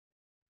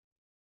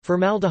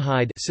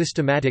Formaldehyde,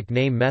 systematic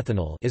name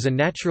methanol, is a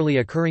naturally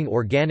occurring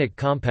organic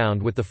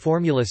compound with the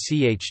formula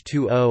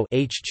CH2O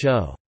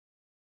H-CHO.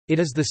 It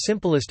is the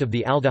simplest of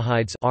the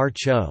aldehydes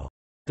R-CHO.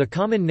 The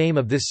common name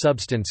of this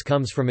substance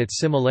comes from its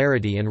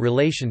similarity and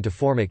relation to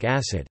formic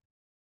acid.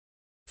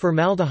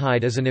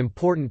 Formaldehyde is an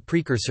important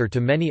precursor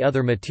to many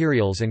other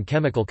materials and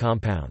chemical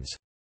compounds.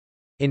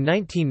 In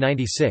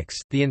 1996,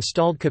 the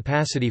installed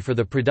capacity for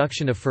the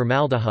production of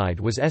formaldehyde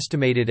was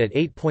estimated at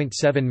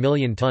 8.7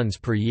 million tons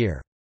per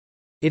year.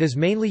 It is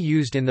mainly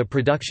used in the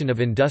production of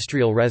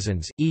industrial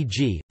resins,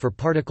 e.g., for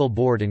particle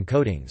board and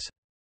coatings.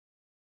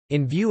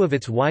 In view of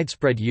its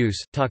widespread use,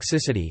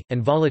 toxicity,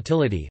 and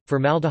volatility,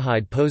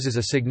 formaldehyde poses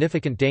a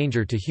significant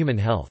danger to human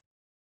health.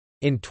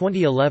 In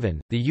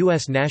 2011, the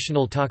U.S.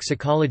 National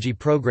Toxicology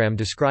Program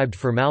described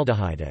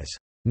formaldehyde as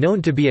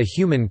known to be a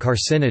human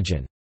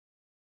carcinogen.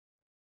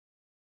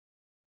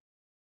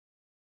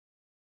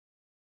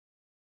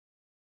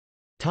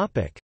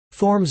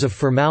 Forms of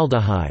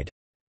formaldehyde.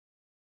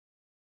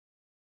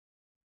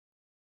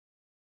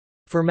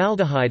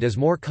 Formaldehyde is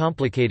more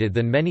complicated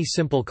than many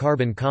simple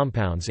carbon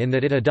compounds in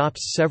that it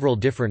adopts several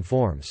different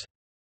forms.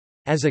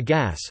 As a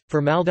gas,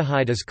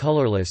 formaldehyde is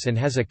colorless and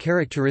has a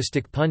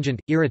characteristic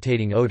pungent,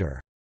 irritating odor.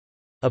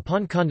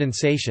 Upon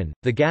condensation,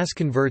 the gas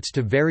converts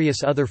to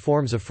various other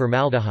forms of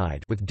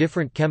formaldehyde with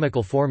different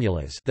chemical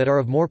formulas that are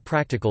of more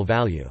practical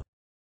value.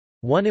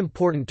 One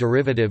important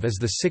derivative is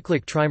the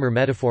cyclic trimer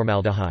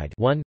metaformaldehyde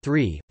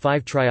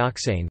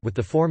 1,3,5-trioxane with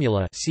the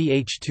formula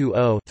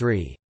CH2O .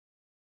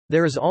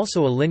 There is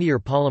also a linear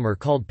polymer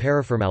called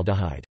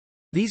paraformaldehyde.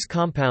 These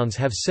compounds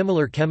have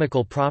similar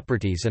chemical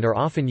properties and are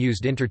often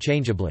used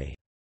interchangeably.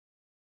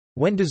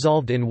 When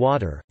dissolved in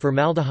water,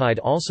 formaldehyde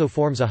also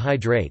forms a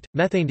hydrate,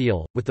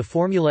 methanediol, with the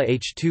formula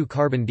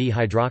H2-carbon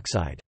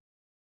dihydroxide.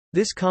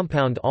 This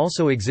compound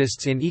also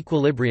exists in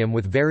equilibrium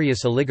with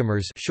various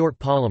oligomers, short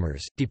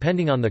polymers,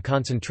 depending on the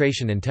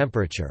concentration and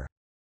temperature.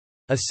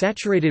 A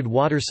saturated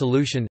water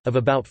solution, of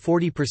about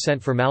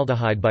 40%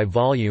 formaldehyde by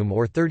volume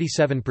or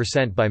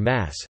 37% by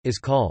mass, is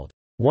called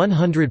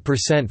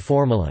 100%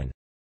 formalin.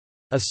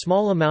 A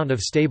small amount of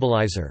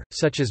stabilizer,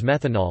 such as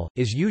methanol,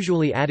 is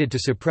usually added to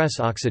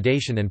suppress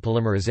oxidation and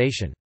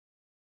polymerization.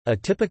 A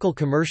typical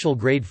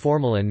commercial-grade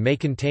formalin may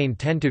contain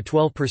 10 to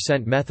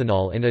 12%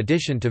 methanol in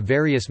addition to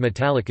various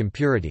metallic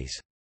impurities.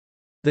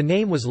 The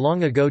name was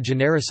long ago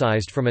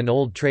genericized from an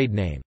old trade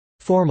name,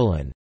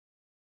 formalin.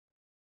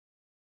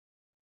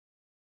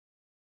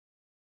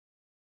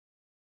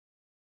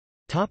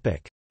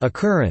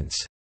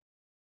 Occurrence.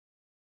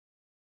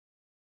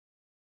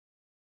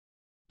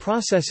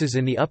 Processes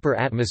in the upper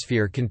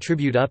atmosphere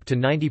contribute up to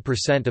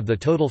 90% of the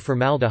total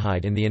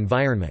formaldehyde in the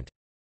environment.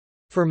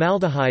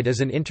 Formaldehyde is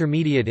an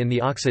intermediate in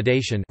the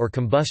oxidation or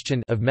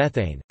combustion of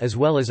methane, as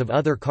well as of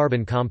other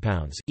carbon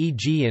compounds,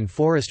 e.g. in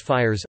forest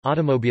fires,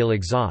 automobile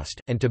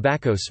exhaust, and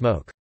tobacco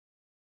smoke.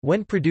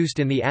 When produced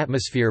in the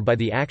atmosphere by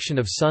the action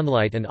of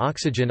sunlight and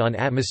oxygen on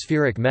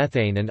atmospheric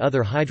methane and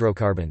other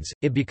hydrocarbons,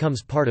 it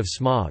becomes part of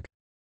smog.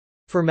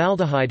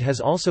 Formaldehyde has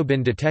also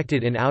been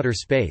detected in outer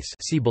space,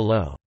 see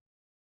below.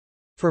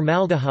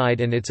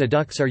 Formaldehyde and its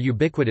adducts are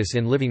ubiquitous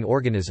in living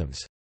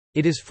organisms.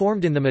 It is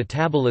formed in the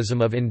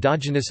metabolism of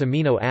endogenous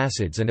amino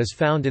acids and is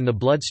found in the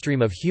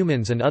bloodstream of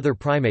humans and other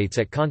primates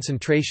at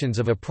concentrations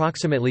of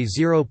approximately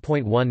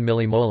 0.1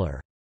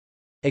 millimolar.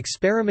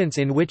 Experiments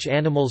in which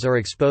animals are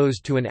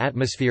exposed to an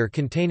atmosphere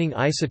containing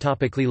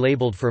isotopically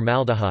labeled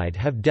formaldehyde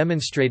have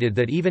demonstrated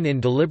that even in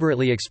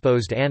deliberately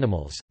exposed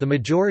animals, the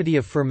majority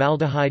of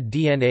formaldehyde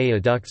DNA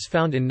adducts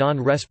found in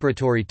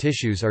non-respiratory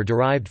tissues are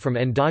derived from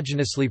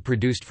endogenously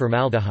produced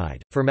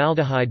formaldehyde.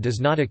 Formaldehyde does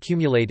not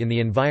accumulate in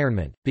the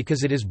environment,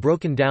 because it is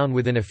broken down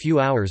within a few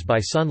hours by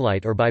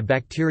sunlight or by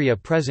bacteria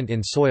present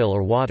in soil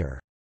or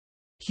water.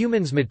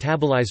 Humans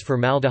metabolize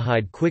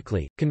formaldehyde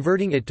quickly,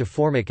 converting it to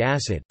formic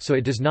acid, so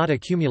it does not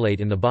accumulate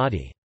in the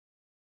body.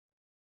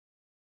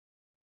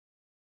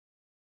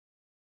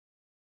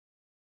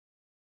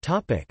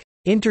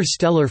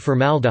 Interstellar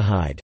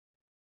formaldehyde.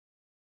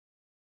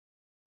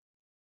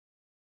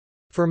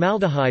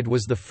 Formaldehyde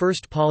was the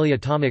first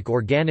polyatomic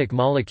organic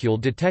molecule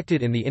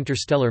detected in the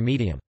interstellar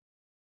medium.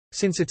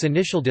 Since its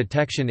initial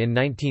detection in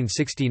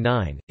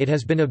 1969, it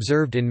has been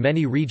observed in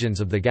many regions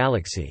of the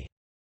galaxy.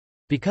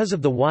 Because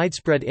of the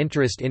widespread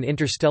interest in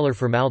interstellar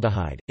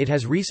formaldehyde, it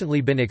has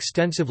recently been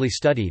extensively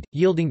studied,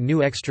 yielding new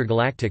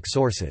extragalactic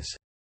sources.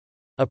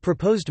 A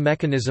proposed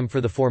mechanism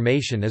for the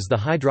formation is the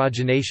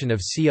hydrogenation of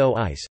CO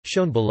ice,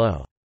 shown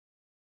below.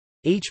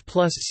 H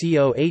plus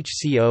CO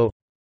HCO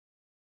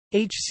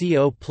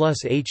HCO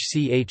plus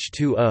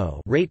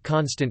HCH2O rate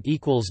constant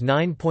equals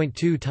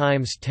 9.2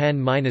 times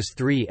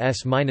 10⁻³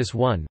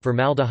 s-1.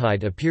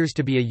 Formaldehyde appears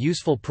to be a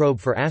useful probe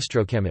for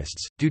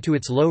astrochemists, due to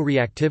its low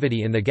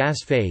reactivity in the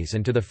gas phase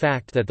and to the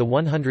fact that the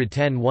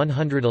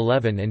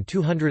 110-111 and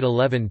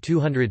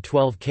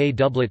 211-212 K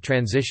doublet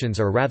transitions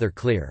are rather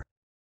clear.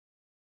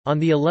 On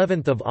the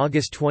 11th of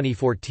August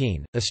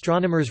 2014,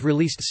 astronomers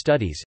released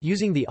studies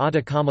using the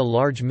Atacama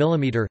Large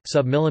Millimeter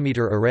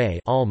Submillimeter Array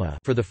 (ALMA)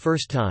 for the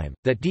first time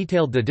that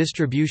detailed the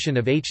distribution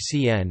of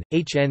HCN,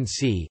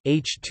 HNC,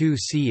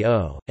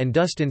 H2CO, and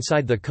dust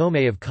inside the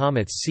comae of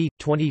comets C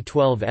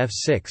 2012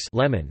 F6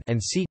 Lemon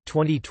and C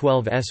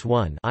 2012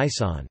 S1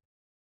 Ison.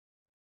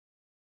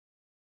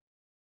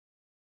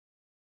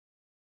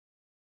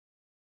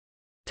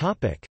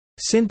 Topic: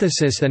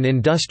 Synthesis and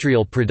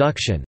industrial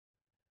production.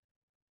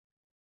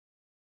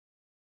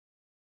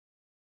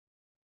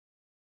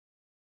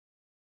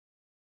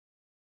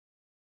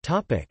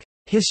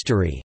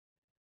 History.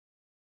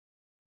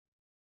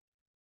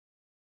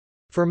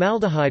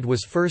 Formaldehyde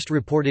was first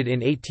reported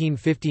in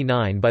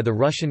 1859 by the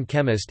Russian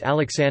chemist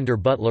Alexander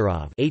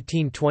Butlerov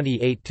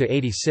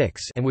 (1828–86)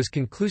 and was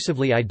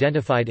conclusively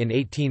identified in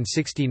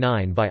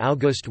 1869 by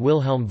August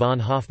Wilhelm von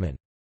Hofmann.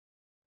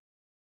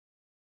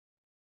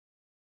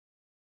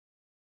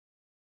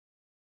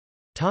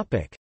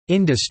 Topic: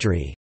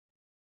 Industry.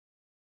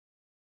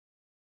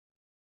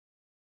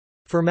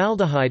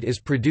 Formaldehyde is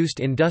produced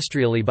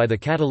industrially by the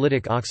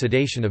catalytic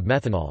oxidation of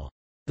methanol.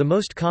 The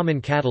most common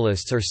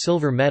catalysts are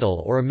silver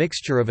metal or a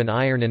mixture of an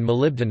iron and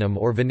molybdenum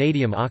or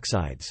vanadium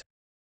oxides.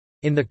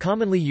 In the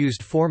commonly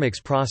used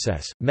Formix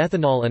process,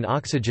 methanol and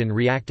oxygen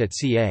react at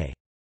ca.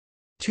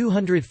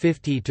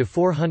 250 to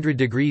 400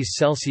 degrees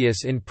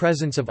Celsius in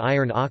presence of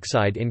iron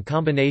oxide in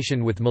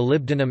combination with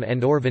molybdenum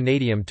and/or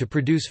vanadium to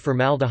produce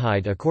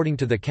formaldehyde according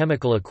to the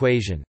chemical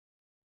equation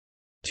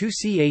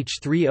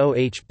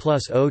 2CH3OH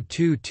plus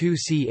O2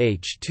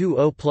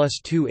 2CH2O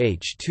plus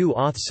 2H2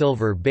 Auth.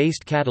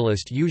 Silver-based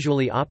catalyst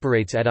usually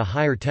operates at a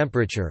higher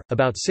temperature,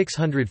 about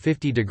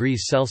 650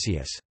 degrees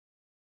Celsius.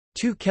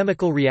 Two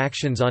chemical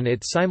reactions on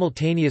it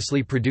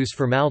simultaneously produce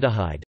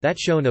formaldehyde, that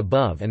shown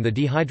above, and the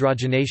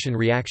dehydrogenation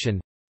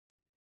reaction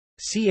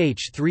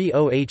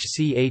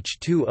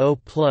CH3OH-CH2O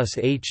plus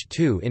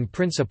H2. In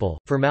principle,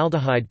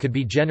 formaldehyde could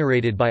be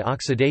generated by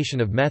oxidation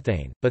of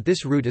methane, but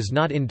this route is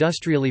not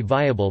industrially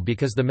viable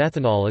because the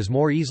methanol is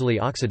more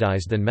easily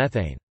oxidized than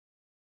methane.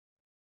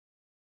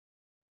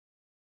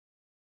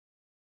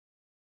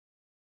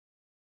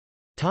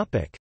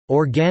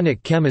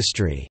 Organic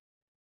chemistry.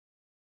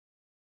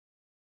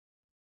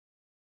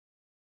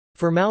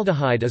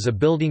 Formaldehyde is a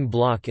building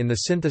block in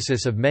the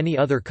synthesis of many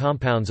other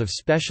compounds of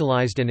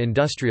specialized and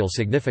industrial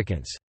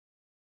significance.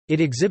 It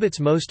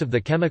exhibits most of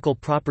the chemical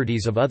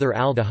properties of other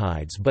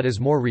aldehydes but is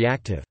more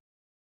reactive.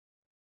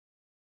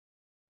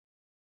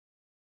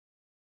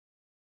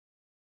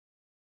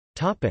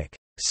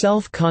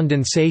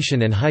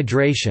 Self-condensation and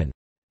hydration.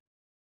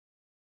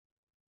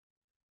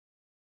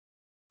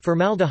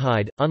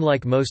 Formaldehyde,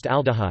 unlike most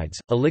aldehydes,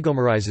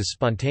 oligomerizes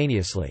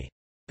spontaneously.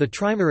 The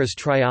trimer is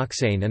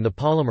trioxane and the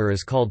polymer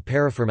is called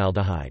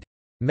paraformaldehyde.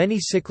 Many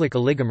cyclic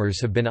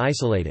oligomers have been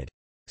isolated.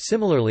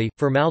 Similarly,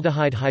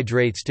 formaldehyde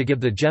hydrates to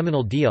give the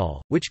geminal diol,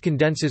 which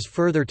condenses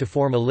further to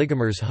form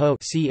oligomers HO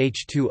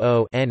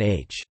CH2O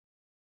NH.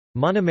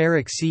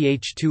 Monomeric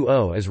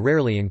CH2O is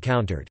rarely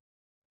encountered.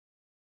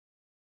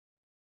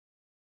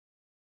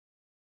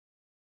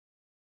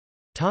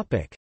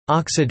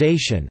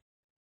 Oxidation.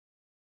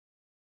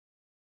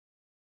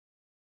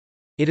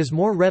 It is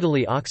more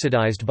readily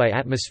oxidized by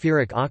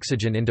atmospheric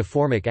oxygen into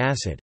formic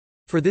acid.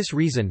 For this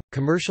reason,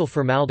 commercial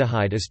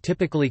formaldehyde is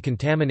typically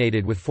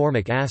contaminated with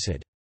formic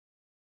acid.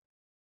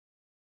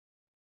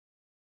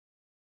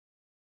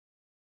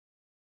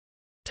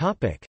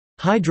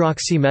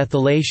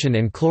 Hydroxymethylation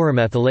and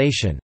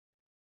chloromethylation.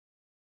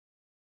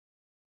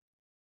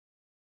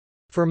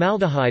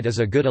 Formaldehyde is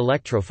a good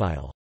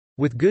electrophile.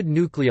 With good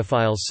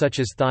nucleophiles such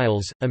as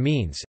thiols,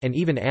 amines, and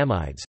even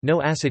amides,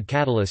 no acid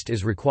catalyst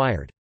is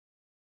required.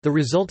 The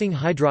resulting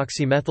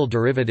hydroxymethyl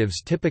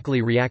derivatives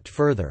typically react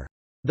further.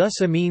 Thus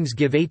amines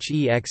give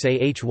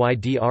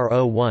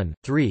HEXAHYDRO1,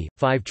 3,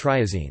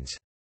 5-triazines.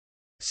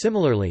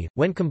 Similarly,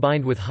 when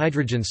combined with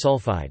hydrogen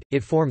sulfide,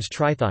 it forms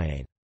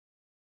trithiane.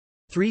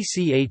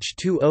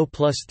 3CH2O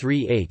plus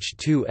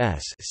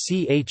 3H2S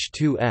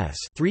CH2S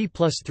 3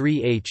 plus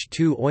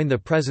 3H2O. In the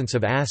presence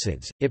of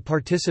acids, it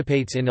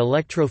participates in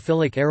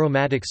electrophilic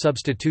aromatic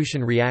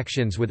substitution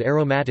reactions with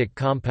aromatic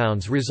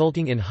compounds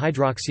resulting in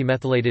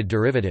hydroxymethylated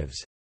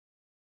derivatives.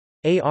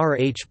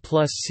 ARH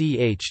plus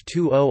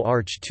CH2O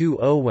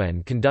ARH2O.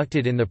 When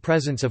conducted in the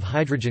presence of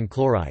hydrogen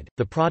chloride,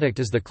 the product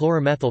is the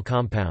chloromethyl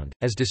compound,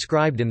 as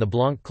described in the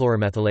Blanc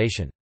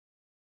chloromethylation.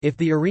 If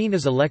the arene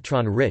is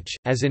electron-rich,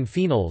 as in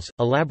phenols,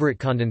 elaborate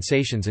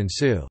condensations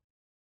ensue.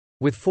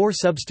 With 4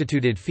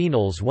 substituted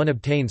phenols one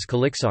obtains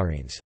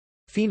calixarenes.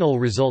 Phenol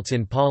results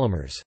in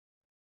polymers.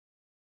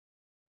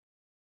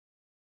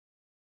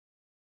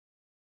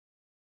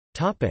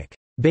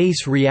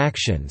 Base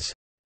reactions.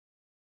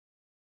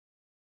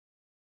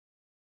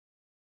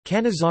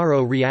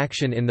 Cannizzaro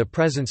reaction in the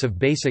presence of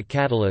basic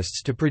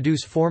catalysts to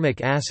produce formic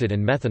acid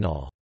and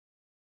methanol.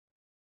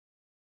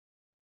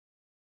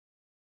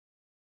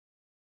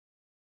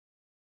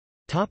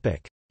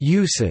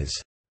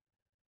 Uses.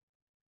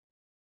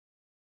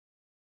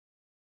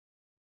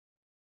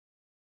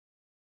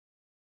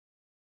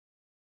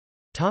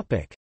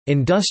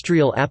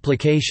 Industrial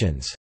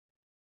applications.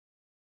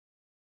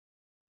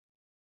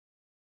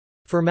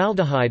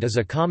 Formaldehyde is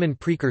a common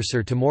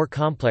precursor to more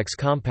complex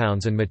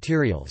compounds and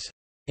materials.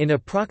 In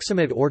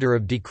approximate order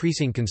of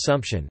decreasing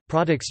consumption,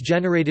 products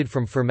generated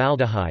from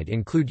formaldehyde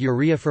include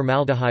urea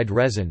formaldehyde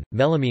resin,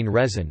 melamine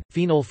resin,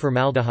 phenol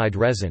formaldehyde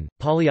resin,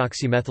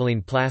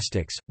 polyoxymethylene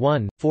plastics,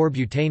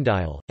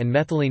 1,4-butanediol, and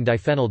methylene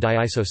diphenyl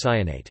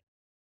diisocyanate.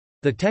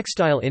 The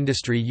textile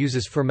industry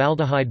uses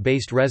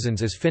formaldehyde-based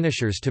resins as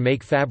finishers to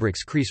make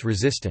fabrics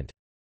crease-resistant.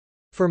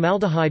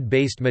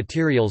 Formaldehyde-based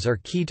materials are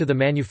key to the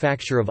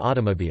manufacture of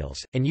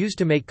automobiles, and used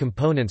to make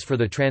components for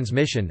the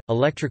transmission,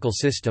 electrical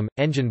system,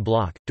 engine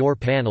block, door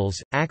panels,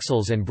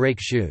 axles and brake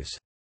shoes.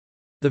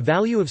 The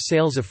value of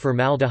sales of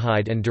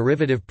formaldehyde and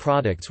derivative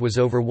products was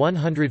over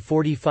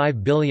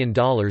 $145 billion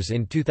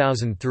in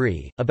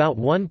 2003, about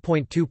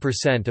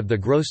 1.2% of the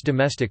gross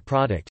domestic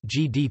product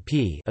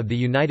 (GDP) of the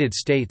United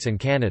States and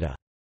Canada.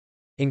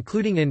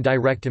 Including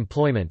indirect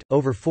employment,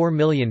 over 4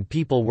 million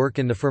people work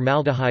in the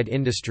formaldehyde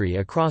industry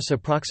across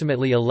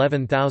approximately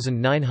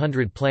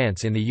 11,900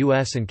 plants in the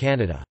US and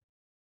Canada.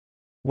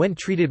 When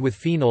treated with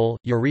phenol,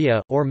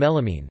 urea, or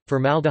melamine,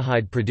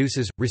 formaldehyde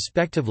produces,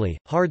 respectively,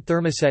 hard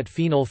thermoset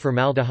phenol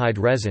formaldehyde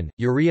resin,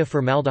 urea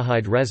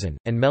formaldehyde resin,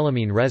 and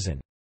melamine resin.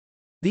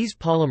 These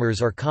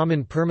polymers are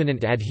common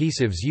permanent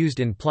adhesives used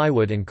in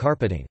plywood and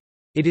carpeting.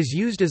 It is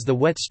used as the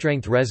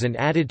wet-strength resin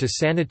added to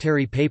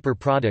sanitary paper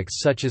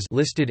products such as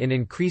listed in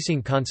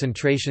increasing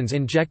concentrations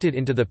injected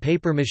into the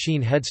paper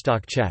machine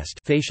headstock chest,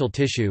 facial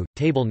tissue,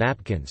 table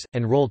napkins,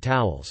 and roll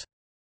towels.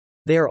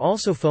 They are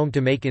also foamed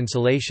to make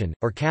insulation,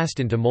 or cast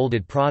into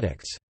molded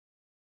products.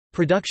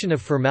 Production of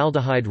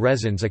formaldehyde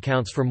resins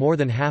accounts for more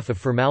than half of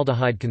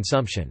formaldehyde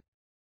consumption.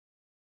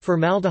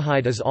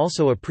 Formaldehyde is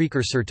also a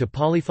precursor to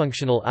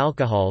polyfunctional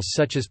alcohols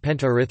such as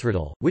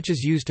pentaerythritol, which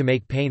is used to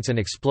make paints and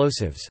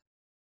explosives.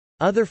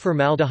 Other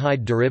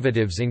formaldehyde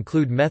derivatives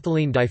include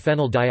methylene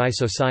diphenyl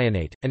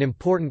diisocyanate, an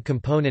important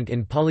component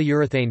in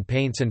polyurethane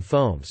paints and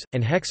foams,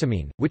 and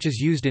hexamine, which is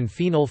used in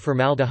phenol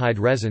formaldehyde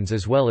resins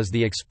as well as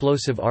the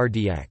explosive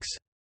RDX.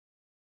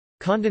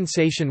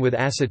 Condensation with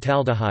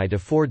acetaldehyde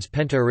affords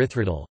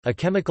pentaerythritol, a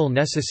chemical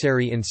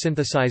necessary in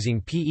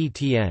synthesizing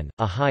PETN,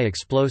 a high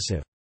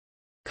explosive.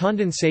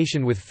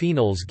 Condensation with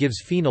phenols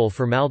gives phenol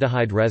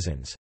formaldehyde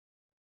resins.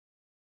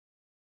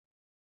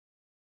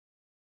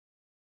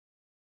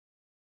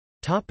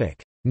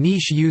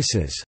 Niche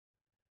uses.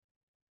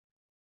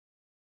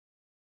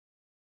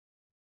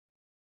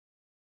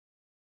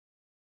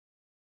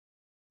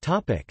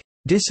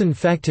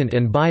 Disinfectant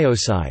and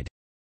biocide.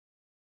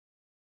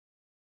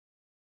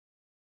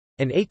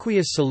 An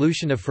aqueous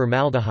solution of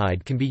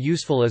formaldehyde can be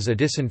useful as a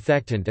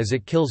disinfectant as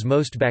it kills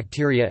most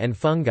bacteria and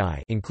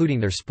fungi, including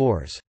their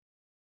spores.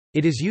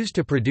 It is used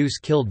to produce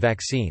killed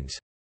vaccines.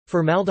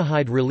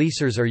 Formaldehyde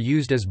releasers are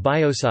used as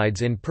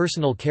biocides in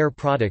personal care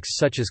products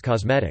such as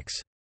cosmetics.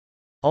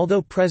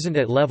 Although present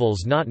at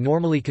levels not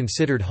normally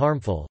considered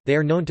harmful, they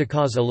are known to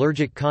cause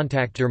allergic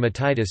contact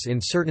dermatitis in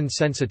certain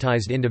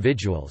sensitized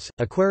individuals.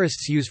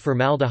 Aquarists use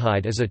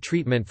formaldehyde as a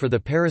treatment for the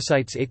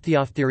parasites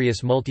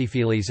Ichthyophthirius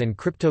multifeles and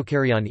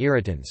Cryptocaryon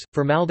irritans.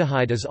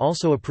 Formaldehyde is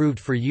also approved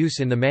for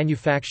use in the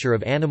manufacture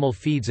of animal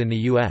feeds in the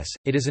U.S.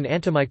 It is an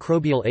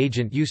antimicrobial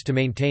agent used to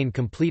maintain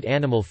complete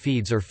animal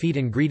feeds or feed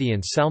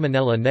ingredients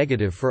salmonella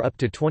negative for up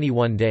to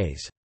 21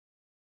 days.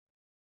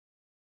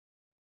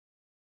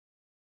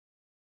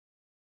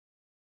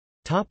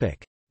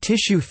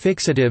 Tissue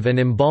fixative and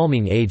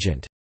embalming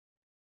agent.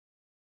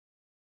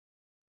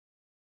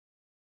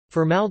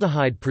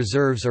 Formaldehyde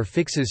preserves or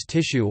fixes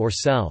tissue or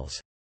cells.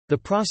 The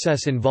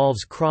process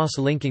involves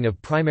cross-linking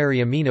of primary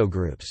amino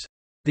groups.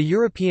 The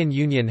European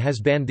Union has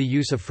banned the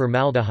use of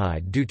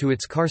formaldehyde due to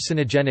its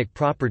carcinogenic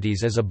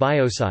properties as a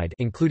biocide,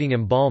 including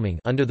embalming,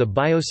 under the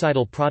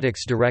Biocidal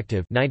Products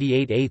Directive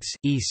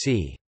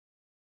 98/EC.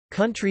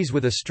 Countries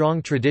with a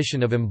strong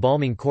tradition of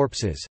embalming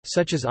corpses,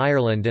 such as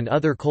Ireland and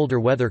other colder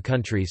weather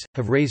countries,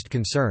 have raised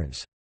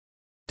concerns.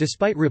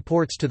 Despite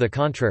reports to the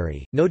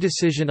contrary, no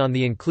decision on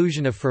the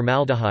inclusion of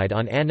formaldehyde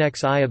on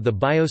Annex I of the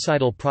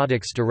Biocidal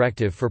Products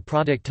Directive for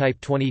Product Type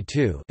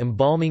 22,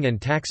 embalming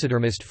and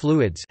taxidermist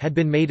fluids, had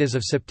been made as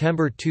of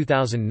September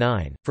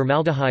 2009.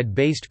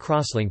 Formaldehyde-based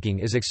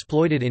crosslinking is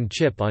exploited in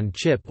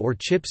chip-on-chip or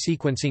chip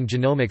sequencing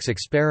genomics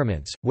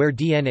experiments, where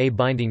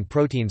DNA-binding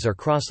proteins are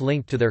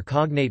cross-linked to their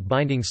cognate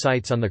binding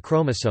sites on the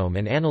chromosome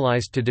and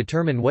analyzed to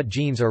determine what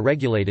genes are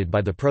regulated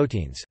by the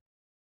proteins.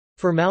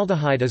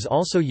 Formaldehyde is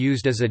also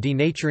used as a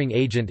denaturing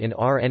agent in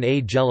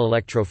RNA gel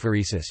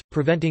electrophoresis,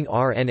 preventing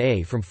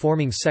RNA from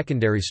forming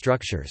secondary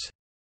structures.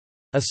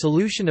 A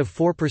solution of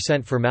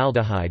 4%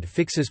 formaldehyde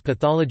fixes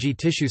pathology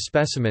tissue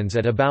specimens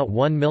at about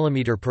 1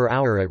 mm per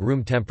hour at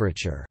room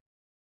temperature.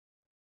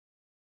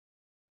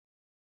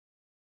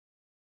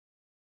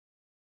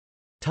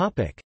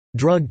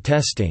 Drug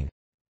testing.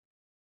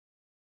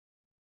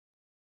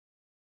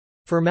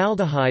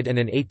 Formaldehyde and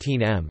an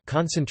 18M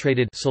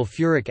concentrated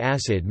sulfuric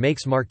acid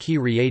makes Marquis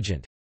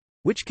reagent,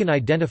 which can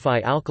identify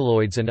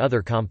alkaloids and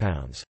other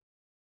compounds.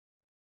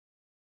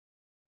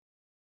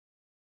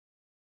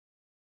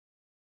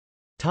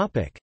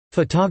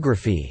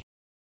 Photography.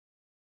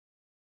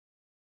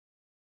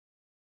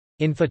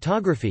 In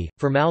photography,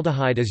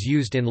 formaldehyde is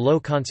used in low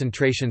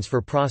concentrations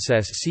for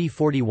process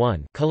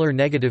C41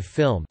 color-negative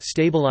film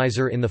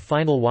stabilizer in the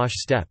final wash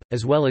step,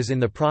 as well as in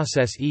the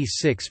process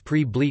E6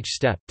 pre-bleach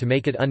step, to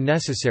make it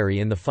unnecessary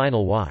in the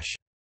final wash.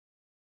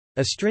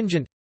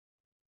 Astringent.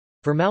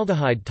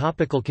 Formaldehyde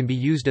topical can be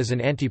used as an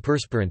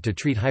antiperspirant to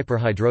treat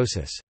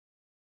hyperhidrosis.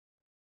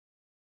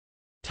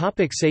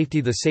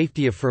 Safety. The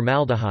safety of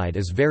formaldehyde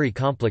is very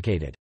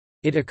complicated.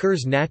 It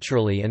occurs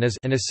naturally and is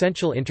an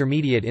essential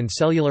intermediate in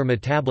cellular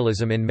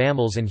metabolism in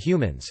mammals and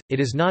humans. It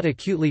is not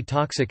acutely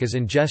toxic as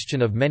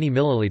ingestion of many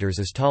milliliters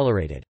is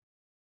tolerated.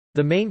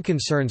 The main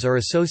concerns are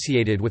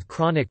associated with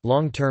chronic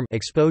long-term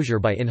exposure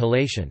by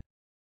inhalation.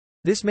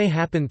 This may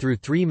happen through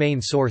three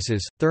main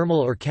sources: thermal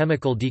or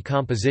chemical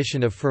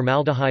decomposition of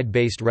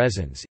formaldehyde-based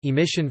resins,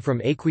 emission from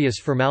aqueous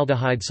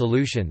formaldehyde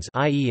solutions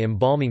i.e.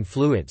 embalming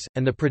fluids,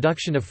 and the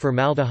production of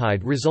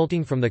formaldehyde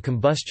resulting from the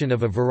combustion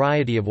of a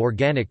variety of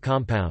organic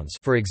compounds,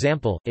 for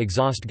example,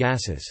 exhaust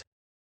gases.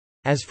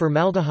 As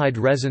formaldehyde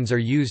resins are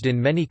used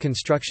in many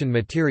construction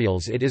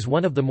materials, it is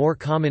one of the more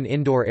common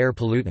indoor air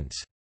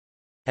pollutants.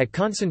 At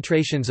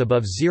concentrations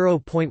above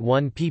 0.1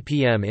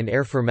 ppm in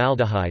air,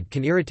 formaldehyde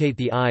can irritate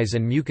the eyes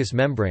and mucous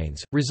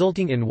membranes,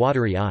 resulting in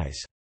watery eyes.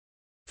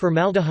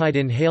 Formaldehyde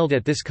inhaled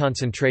at this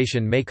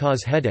concentration may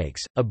cause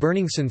headaches, a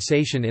burning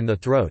sensation in the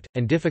throat,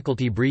 and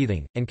difficulty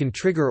breathing, and can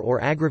trigger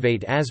or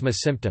aggravate asthma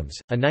symptoms.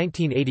 A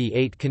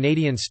 1988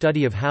 Canadian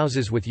study of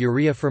houses with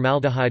urea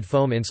formaldehyde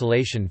foam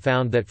insulation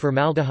found that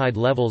formaldehyde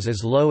levels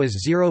as low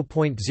as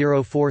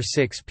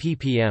 0.046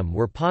 ppm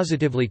were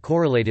positively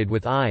correlated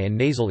with eye and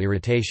nasal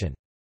irritation.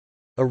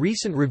 A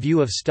recent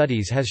review of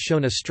studies has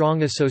shown a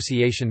strong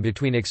association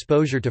between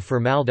exposure to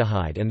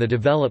formaldehyde and the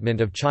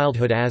development of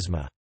childhood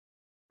asthma.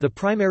 The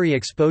primary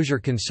exposure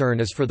concern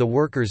is for the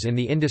workers in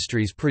the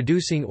industries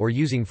producing or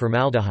using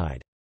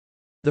formaldehyde.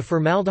 The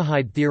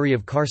formaldehyde theory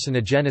of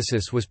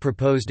carcinogenesis was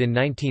proposed in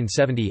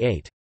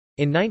 1978.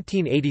 In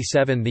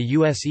 1987 the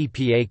US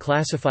EPA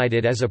classified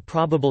it as a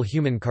probable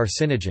human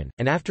carcinogen,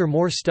 and after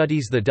more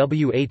studies the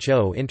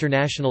WHO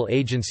International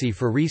Agency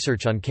for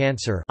Research on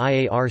Cancer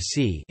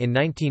 (IARC) in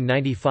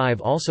 1995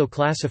 also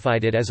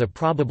classified it as a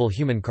probable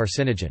human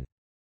carcinogen.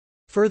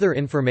 Further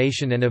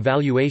information and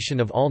evaluation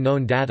of all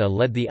known data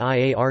led the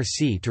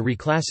IARC to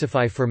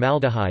reclassify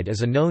formaldehyde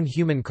as a known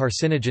human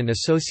carcinogen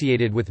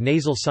associated with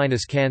nasal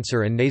sinus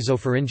cancer and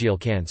nasopharyngeal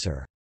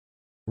cancer.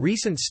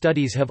 Recent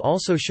studies have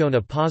also shown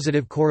a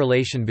positive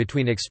correlation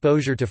between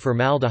exposure to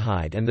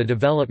formaldehyde and the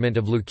development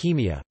of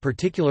leukemia,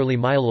 particularly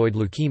myeloid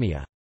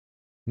leukemia.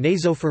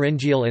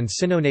 Nasopharyngeal and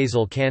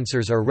sinonasal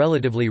cancers are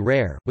relatively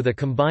rare, with a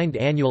combined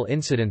annual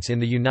incidence in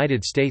the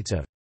United States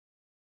of.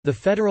 The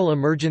Federal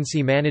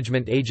Emergency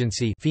Management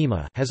Agency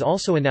 (FEMA) has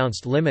also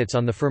announced limits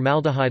on the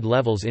formaldehyde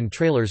levels in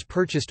trailers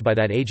purchased by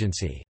that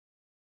agency.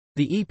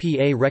 The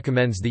EPA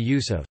recommends the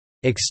use of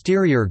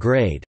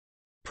exterior-grade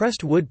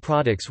pressed wood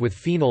products with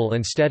phenol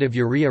instead of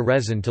urea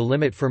resin to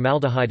limit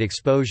formaldehyde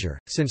exposure,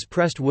 since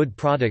pressed wood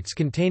products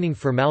containing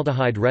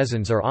formaldehyde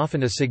resins are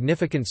often a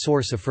significant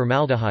source of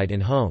formaldehyde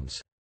in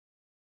homes.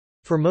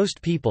 For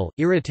most people,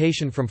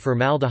 irritation from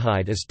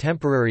formaldehyde is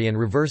temporary and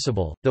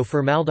reversible, though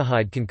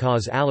formaldehyde can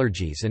cause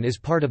allergies and is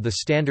part of the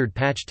standard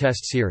patch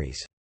test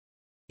series.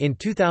 In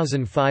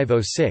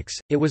 2005-06,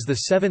 it was the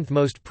seventh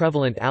most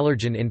prevalent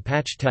allergen in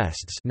patch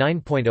tests,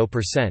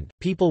 9.0%.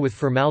 People with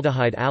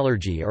formaldehyde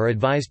allergy are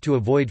advised to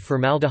avoid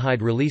formaldehyde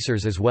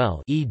releasers as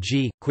well,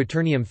 e.g.,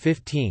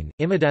 quaternium-15,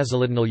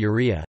 imidazolidinyl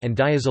urea, and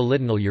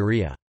diazolidinyl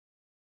urea.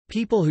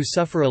 People who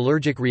suffer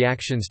allergic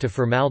reactions to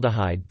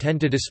formaldehyde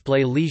tend to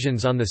display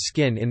lesions on the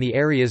skin in the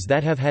areas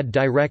that have had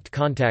direct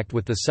contact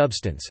with the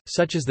substance,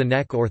 such as the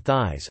neck or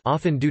thighs,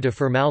 often due to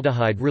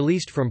formaldehyde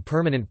released from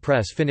permanent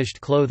press-finished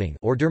clothing,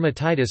 or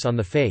dermatitis on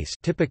the face,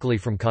 typically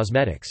from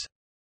cosmetics.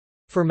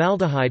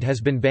 Formaldehyde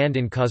has been banned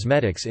in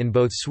cosmetics in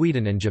both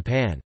Sweden and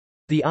Japan.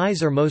 The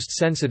eyes are most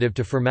sensitive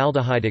to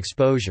formaldehyde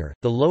exposure.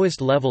 The lowest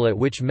level at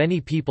which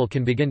many people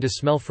can begin to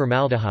smell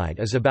formaldehyde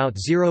is about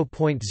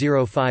 0.05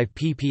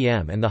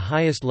 ppm and the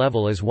highest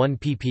level is 1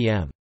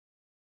 ppm.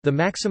 The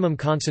maximum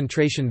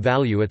concentration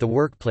value at the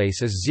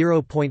workplace is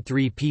 0.3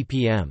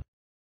 ppm.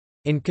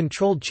 In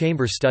controlled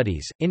chamber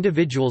studies,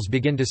 individuals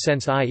begin to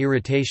sense eye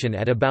irritation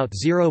at about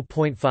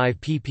 0.5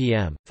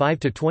 ppm, 5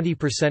 to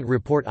 20%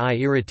 report eye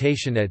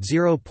irritation at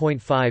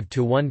 0.5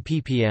 to 1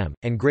 ppm,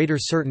 and greater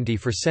certainty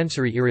for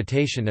sensory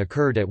irritation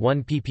occurred at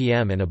 1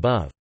 ppm and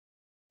above.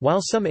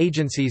 While some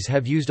agencies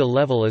have used a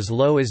level as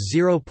low as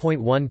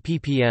 0.1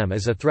 ppm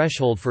as a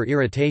threshold for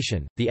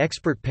irritation, the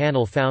expert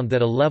panel found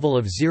that a level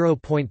of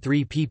 0.3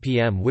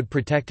 ppm would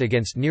protect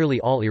against nearly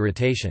all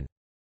irritation.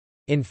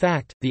 In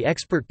fact, the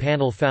expert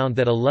panel found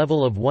that a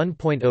level of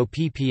 1.0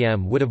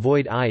 ppm would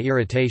avoid eye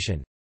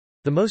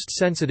irritation—the most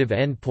sensitive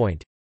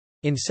endpoint.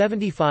 In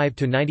 75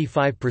 to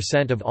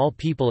 95% of all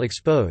people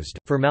exposed,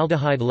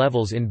 formaldehyde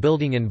levels in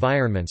building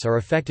environments are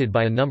affected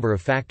by a number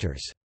of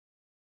factors.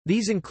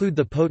 These include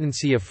the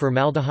potency of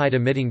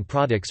formaldehyde-emitting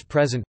products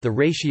present, the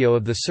ratio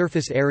of the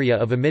surface area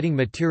of emitting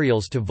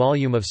materials to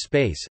volume of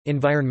space,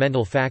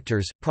 environmental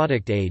factors,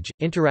 product age,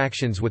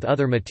 interactions with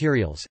other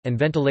materials, and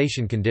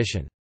ventilation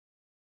condition.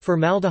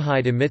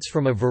 Formaldehyde emits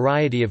from a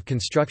variety of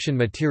construction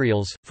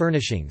materials,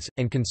 furnishings,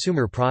 and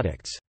consumer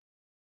products.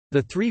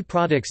 The three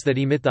products that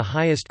emit the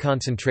highest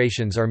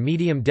concentrations are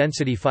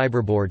medium-density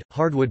fiberboard,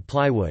 hardwood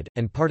plywood,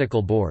 and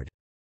particle board.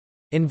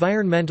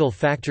 Environmental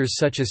factors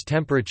such as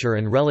temperature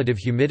and relative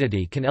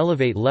humidity can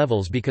elevate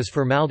levels because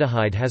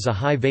formaldehyde has a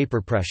high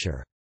vapor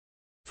pressure.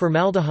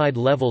 Formaldehyde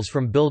levels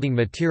from building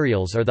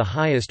materials are the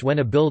highest when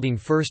a building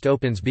first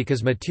opens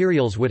because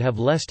materials would have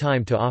less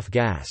time to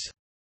off-gas.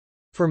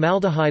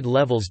 Formaldehyde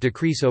levels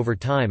decrease over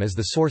time as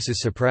the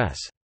sources suppress.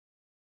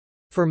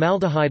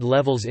 Formaldehyde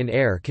levels in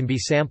air can be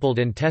sampled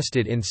and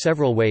tested in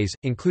several ways,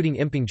 including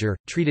Impinger,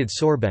 treated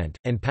sorbent,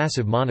 and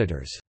passive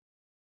monitors.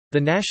 The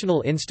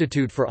National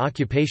Institute for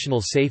Occupational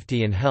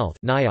Safety and Health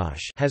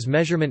has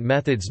measurement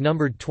methods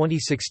numbered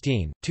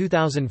 2016,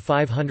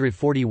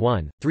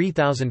 2541,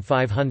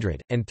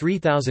 3500, and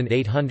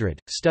 3800.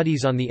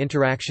 Studies on the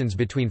interactions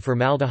between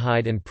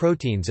formaldehyde and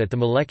proteins at the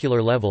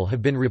molecular level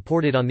have been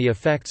reported on the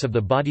effects of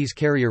the body's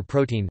carrier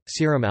protein,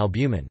 serum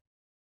albumin.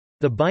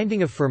 The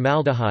binding of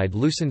formaldehyde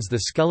loosens the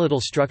skeletal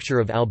structure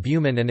of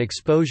albumin and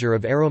exposure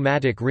of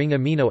aromatic ring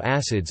amino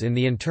acids in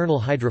the internal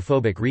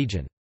hydrophobic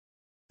region.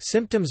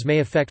 Symptoms may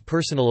affect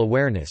personal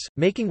awareness,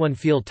 making one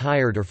feel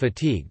tired or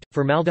fatigued.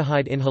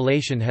 Formaldehyde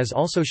inhalation has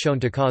also shown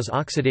to cause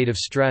oxidative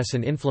stress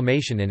and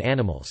inflammation in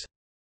animals.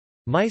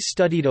 Mice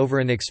studied over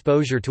an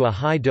exposure to a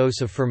high dose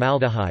of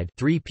formaldehyde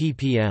 3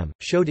 ppm,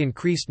 showed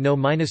increased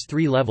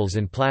NO-3 levels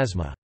in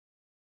plasma.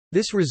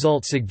 This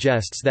result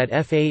suggests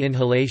that FA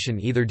inhalation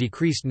either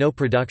decreased NO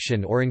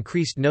production or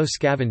increased NO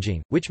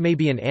scavenging, which may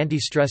be an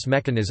anti-stress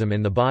mechanism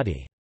in the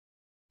body.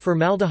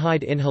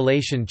 Formaldehyde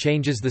inhalation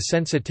changes the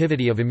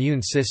sensitivity of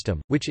immune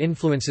system, which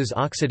influences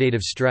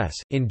oxidative stress.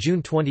 In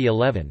June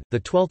 2011, the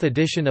 12th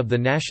edition of the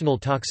National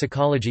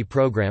Toxicology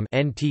Program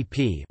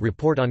 (NTP)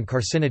 report on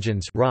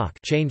carcinogens (ROC)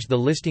 changed the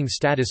listing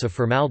status of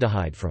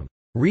formaldehyde from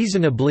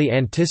reasonably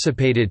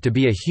anticipated to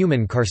be a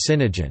human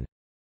carcinogen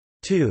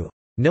to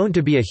known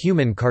to be a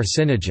human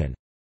carcinogen.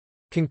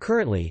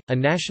 Concurrently, a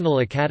National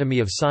Academy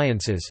of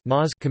Sciences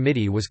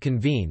committee was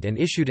convened and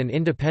issued an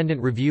independent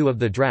review of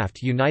the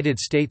draft United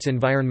States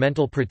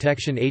Environmental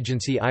Protection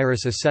Agency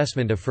IRIS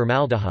assessment of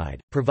formaldehyde,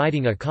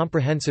 providing a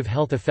comprehensive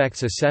health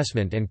effects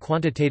assessment and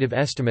quantitative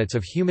estimates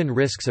of human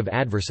risks of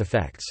adverse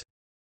effects.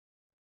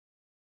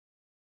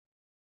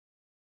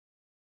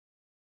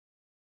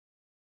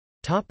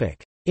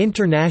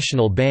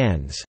 International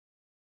bans.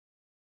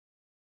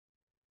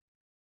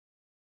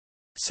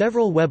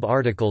 Several web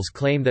articles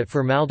claim that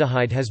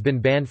formaldehyde has been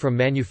banned from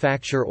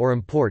manufacture or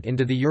import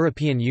into the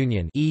European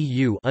Union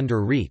 (EU)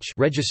 under REACH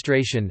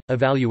registration,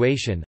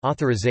 evaluation,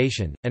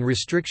 authorization, and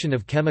restriction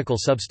of chemical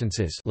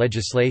substances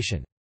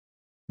legislation.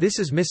 This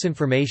is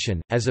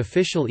misinformation, as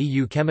official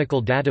EU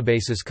chemical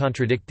databases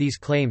contradict these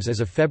claims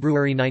as of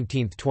February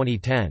 19,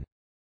 2010.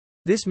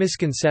 This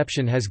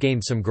misconception has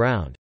gained some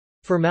ground.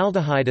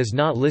 Formaldehyde is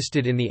not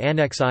listed in the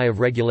Annex I of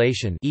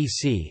Regulation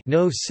 (EC)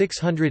 No.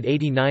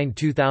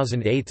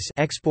 689/2008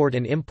 Export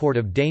and Import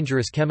of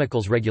Dangerous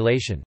Chemicals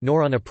Regulation,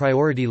 nor on a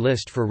priority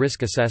list for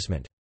risk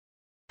assessment.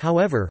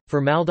 However,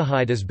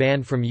 formaldehyde is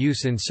banned from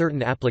use in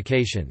certain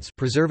applications: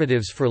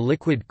 preservatives for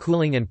liquid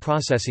cooling and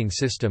processing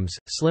systems,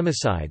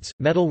 slimicides,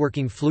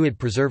 metalworking fluid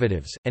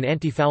preservatives, and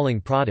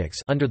antifouling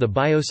products under the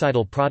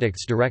Biocidal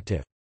Products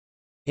Directive.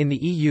 In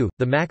the EU,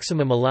 the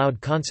maximum allowed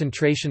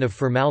concentration of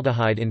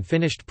formaldehyde in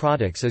finished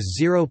products is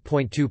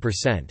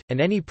 0.2%,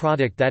 and any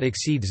product that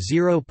exceeds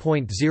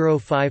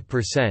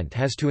 0.05%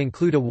 has to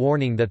include a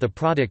warning that the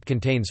product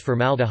contains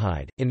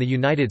formaldehyde. In the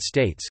United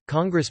States,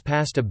 Congress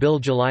passed a bill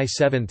July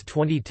 7,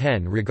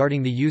 2010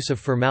 regarding the use of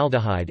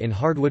formaldehyde in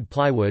hardwood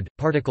plywood,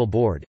 particle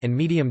board, and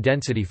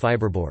medium-density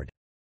fiberboard.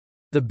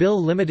 The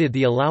bill limited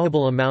the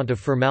allowable amount of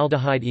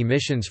formaldehyde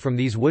emissions from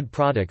these wood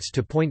products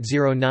to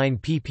 0.09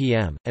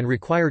 ppm, and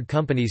required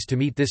companies to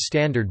meet this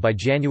standard by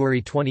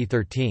January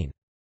 2013.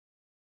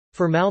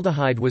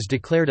 Formaldehyde was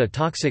declared a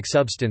toxic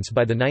substance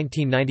by the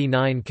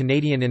 1999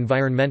 Canadian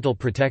Environmental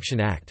Protection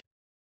Act.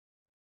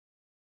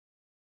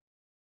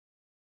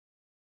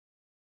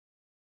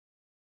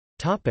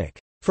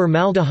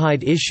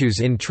 Formaldehyde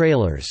issues in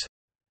trailers.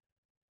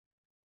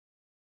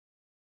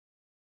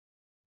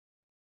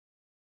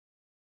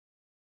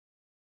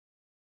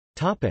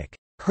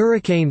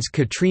 Hurricanes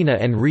Katrina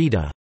and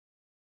Rita.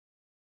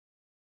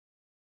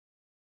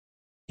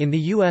 In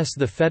the U.S.,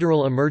 the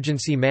Federal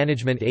Emergency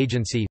Management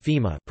Agency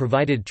 (FEMA)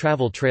 provided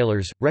travel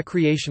trailers,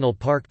 recreational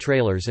park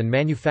trailers and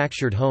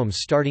manufactured homes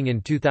starting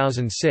in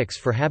 2006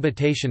 for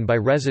habitation by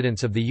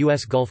residents of the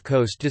U.S. Gulf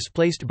Coast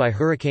displaced by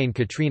Hurricane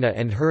Katrina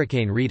and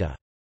Hurricane Rita.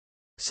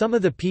 Some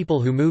of the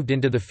people who moved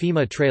into the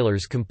FEMA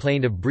trailers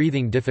complained of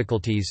breathing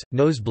difficulties,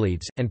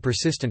 nosebleeds, and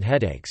persistent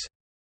headaches.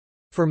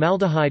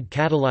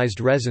 Formaldehyde-catalyzed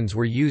resins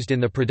were used in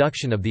the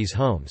production of these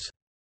homes.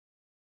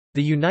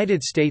 The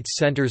United States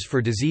Centers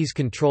for Disease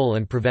Control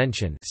and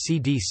Prevention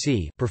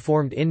 (CDC)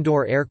 performed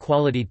indoor air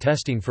quality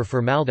testing for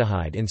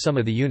formaldehyde in some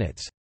of the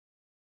units.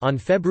 On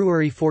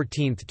February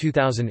 14,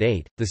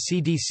 2008, the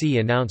CDC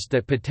announced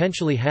that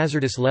potentially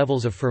hazardous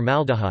levels of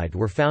formaldehyde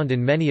were found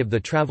in many of the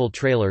travel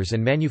trailers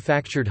and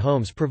manufactured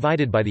homes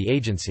provided by the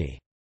agency.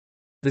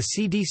 The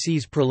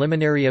CDC's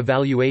preliminary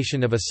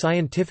evaluation of a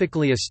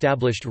scientifically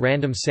established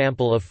random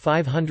sample of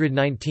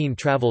 519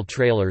 travel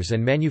trailers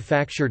and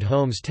manufactured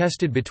homes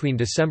tested between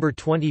December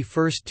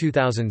 21,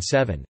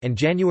 2007, and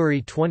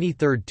January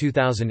 23,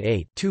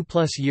 2008,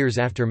 2+ years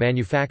after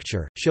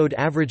manufacture, showed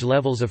average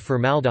levels of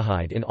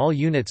formaldehyde in all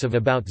units of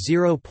about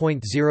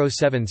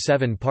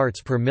 0.077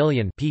 parts per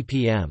million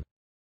ppm.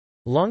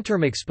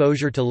 Long-term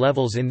exposure to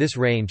levels in this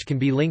range can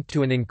be linked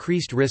to an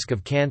increased risk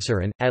of cancer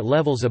and, at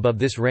levels above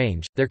this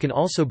range, there can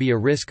also be a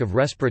risk of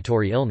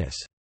respiratory illness.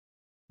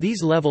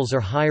 These levels are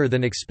higher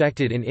than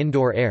expected in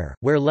indoor air,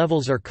 where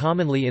levels are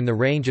commonly in the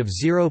range of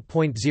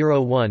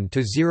 0.01 to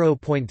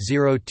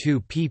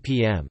 0.02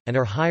 ppm, and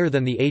are higher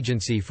than the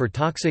Agency for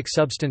Toxic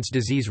Substance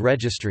Disease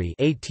Registry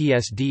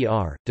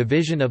 (ATSDR)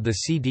 division of the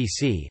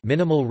CDC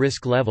minimal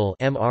risk level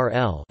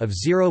 (MRL) of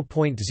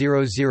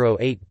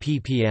 0.008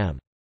 ppm.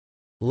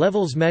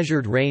 Levels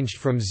measured ranged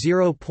from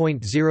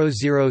 0.003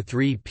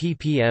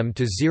 ppm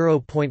to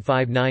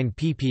 0.59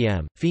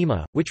 ppm.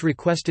 FEMA, which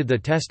requested the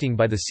testing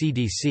by the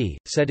CDC,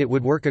 said it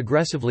would work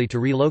aggressively to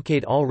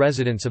relocate all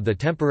residents of the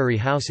temporary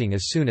housing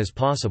as soon as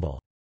possible.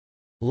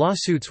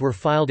 Lawsuits were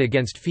filed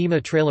against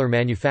FEMA trailer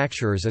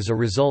manufacturers as a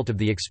result of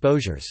the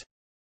exposures.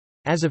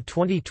 As of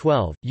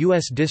 2012,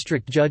 U.S.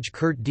 District Judge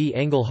Kurt D.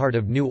 Engelhardt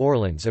of New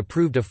Orleans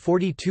approved a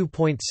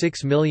 $42.6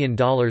 million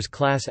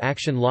class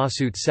action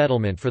lawsuit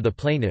settlement for the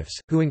plaintiffs,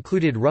 who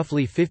included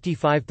roughly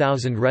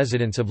 55,000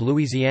 residents of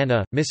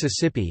Louisiana,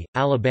 Mississippi,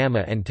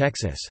 Alabama and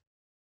Texas.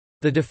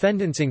 The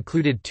defendants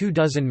included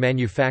 24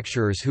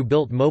 manufacturers who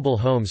built mobile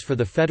homes for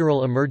the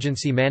Federal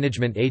Emergency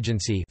Management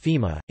Agency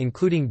 (FEMA),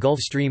 including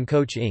Gulfstream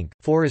Coach Inc.,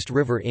 Forest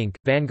River Inc.,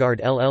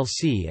 Vanguard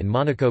LLC and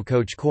Monaco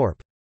Coach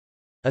Corp.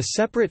 A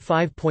separate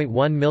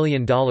 $5.1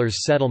 million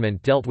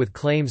settlement dealt with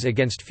claims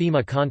against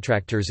FEMA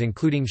contractors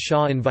including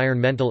Shaw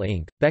Environmental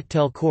Inc.,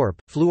 Bechtel Corp.,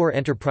 Fluor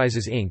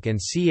Enterprises Inc. and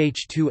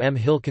CH2M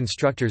Hill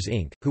Constructors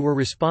Inc., who were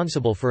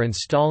responsible for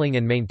installing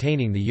and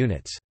maintaining the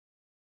units.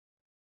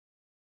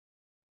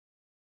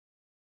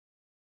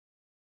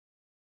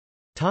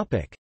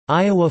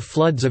 Iowa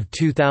floods of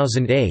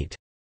 2008.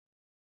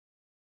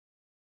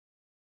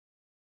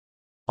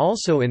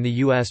 Also in the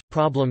U.S.,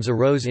 problems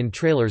arose in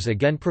trailers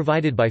again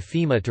provided by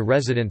FEMA to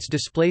residents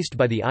displaced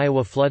by the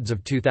Iowa floods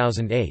of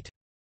 2008.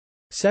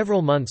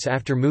 Several months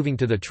after moving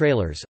to the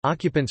trailers,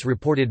 occupants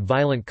reported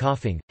violent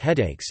coughing,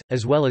 headaches,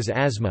 as well as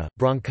asthma,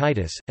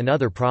 bronchitis, and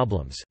other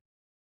problems.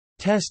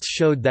 Tests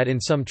showed that in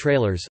some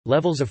trailers,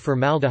 levels of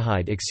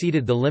formaldehyde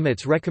exceeded the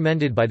limits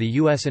recommended by the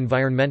U.S.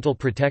 Environmental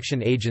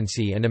Protection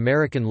Agency and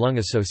American Lung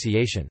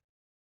Association.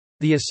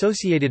 The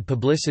associated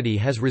publicity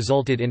has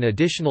resulted in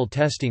additional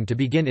testing to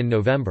begin in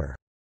November.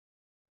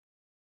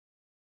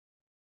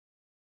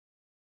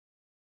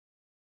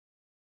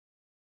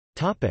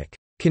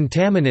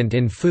 Contaminant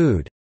in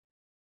food.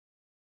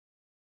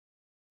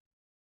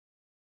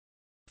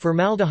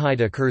 Formaldehyde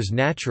occurs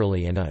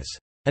naturally and is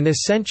an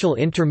essential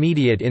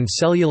intermediate in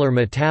cellular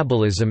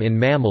metabolism in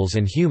mammals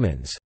and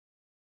humans.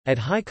 At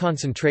high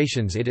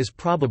concentrations it is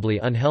probably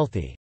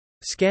unhealthy.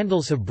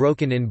 Scandals have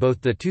broken in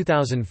both the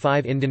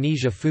 2005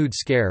 Indonesia food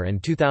scare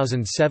and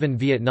 2007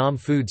 Vietnam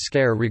food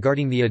scare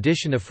regarding the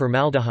addition of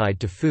formaldehyde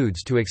to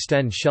foods to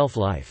extend shelf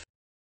life.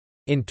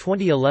 In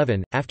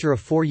 2011, after a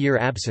 4-year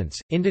absence,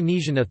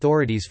 Indonesian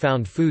authorities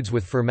found foods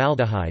with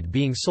formaldehyde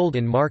being sold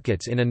in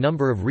markets in a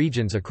number of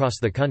regions across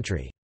the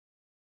country.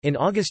 In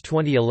August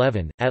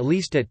 2011, at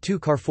least at 2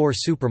 Carrefour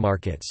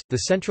supermarkets,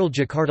 the Central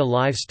Jakarta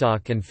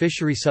Livestock and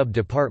Fishery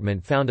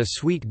Sub-Department found a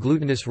sweet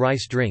glutinous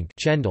rice drink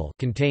chendol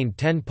contained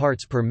 10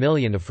 parts per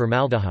million of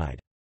formaldehyde.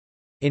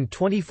 In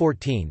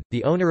 2014,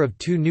 the owner of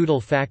 2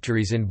 noodle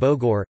factories in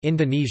Bogor,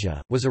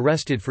 Indonesia, was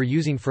arrested for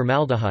using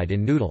formaldehyde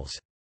in noodles.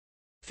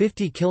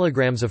 50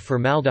 kilograms of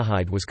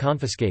formaldehyde was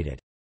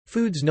confiscated.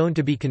 Foods known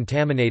to be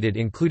contaminated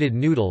included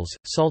noodles,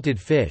 salted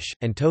fish,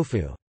 and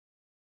tofu.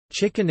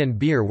 Chicken and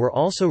beer were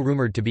also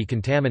rumored to be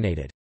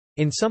contaminated.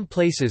 In some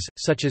places,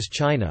 such as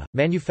China,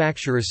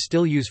 manufacturers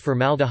still use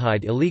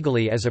formaldehyde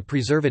illegally as a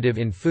preservative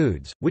in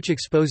foods, which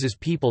exposes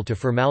people to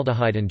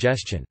formaldehyde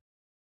ingestion.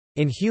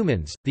 In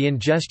humans, the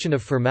ingestion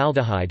of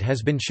formaldehyde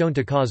has been shown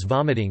to cause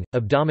vomiting,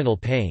 abdominal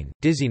pain,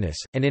 dizziness,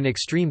 and in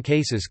extreme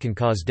cases can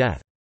cause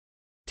death.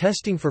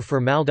 Testing for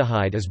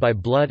formaldehyde is by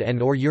blood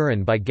and/or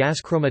urine by gas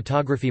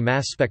chromatography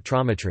mass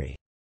spectrometry.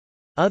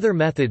 Other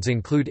methods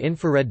include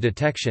infrared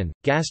detection,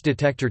 gas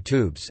detector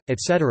tubes,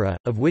 etc.,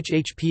 of which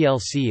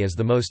HPLC is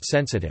the most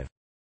sensitive.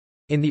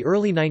 In the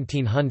early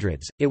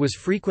 1900s, it was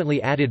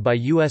frequently added by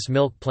U.S.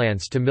 milk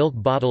plants to milk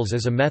bottles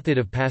as a method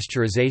of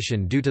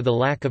pasteurization due to the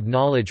lack of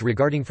knowledge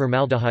regarding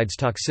formaldehyde's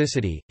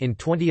toxicity. In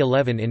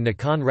 2011 in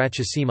Nakhon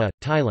Ratchasima,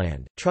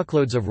 Thailand,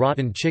 truckloads of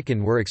rotten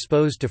chicken were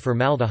exposed to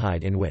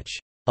formaldehyde in which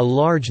a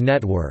large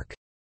network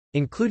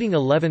including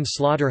 11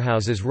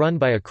 slaughterhouses run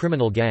by a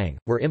criminal gang,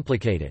 were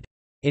implicated.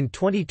 In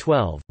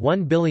 2012,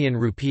 1 billion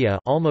rupiah,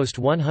 almost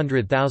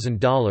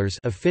 $100,000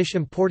 of fish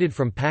imported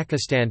from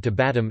Pakistan to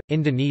Batam,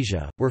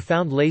 Indonesia, were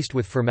found laced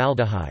with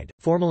formaldehyde.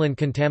 Formalin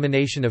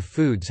contamination of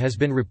foods has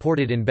been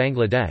reported in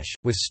Bangladesh,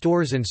 with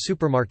stores and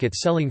supermarkets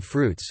selling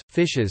fruits,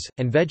 fishes,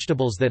 and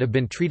vegetables that have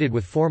been treated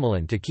with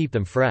formalin to keep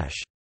them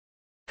fresh.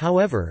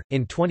 However,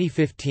 in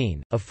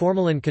 2015, a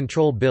formalin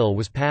control bill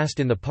was passed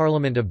in the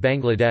Parliament of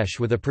Bangladesh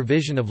with a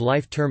provision of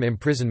life-term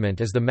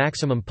imprisonment as the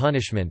maximum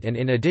punishment and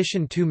in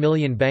addition 2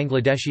 million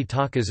Bangladeshi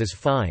takas as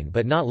fine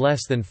but not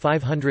less than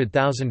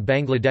 500,000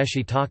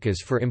 Bangladeshi takas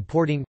for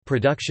importing,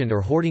 production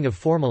or hoarding of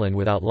formalin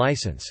without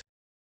license.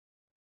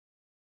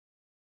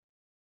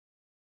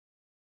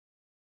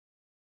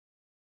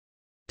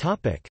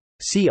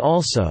 See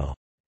also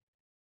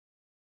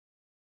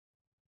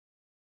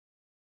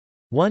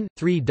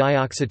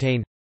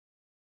 1,3-dioxetane,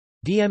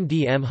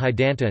 DMDM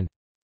hydantoin,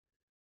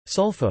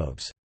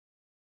 sulfobes.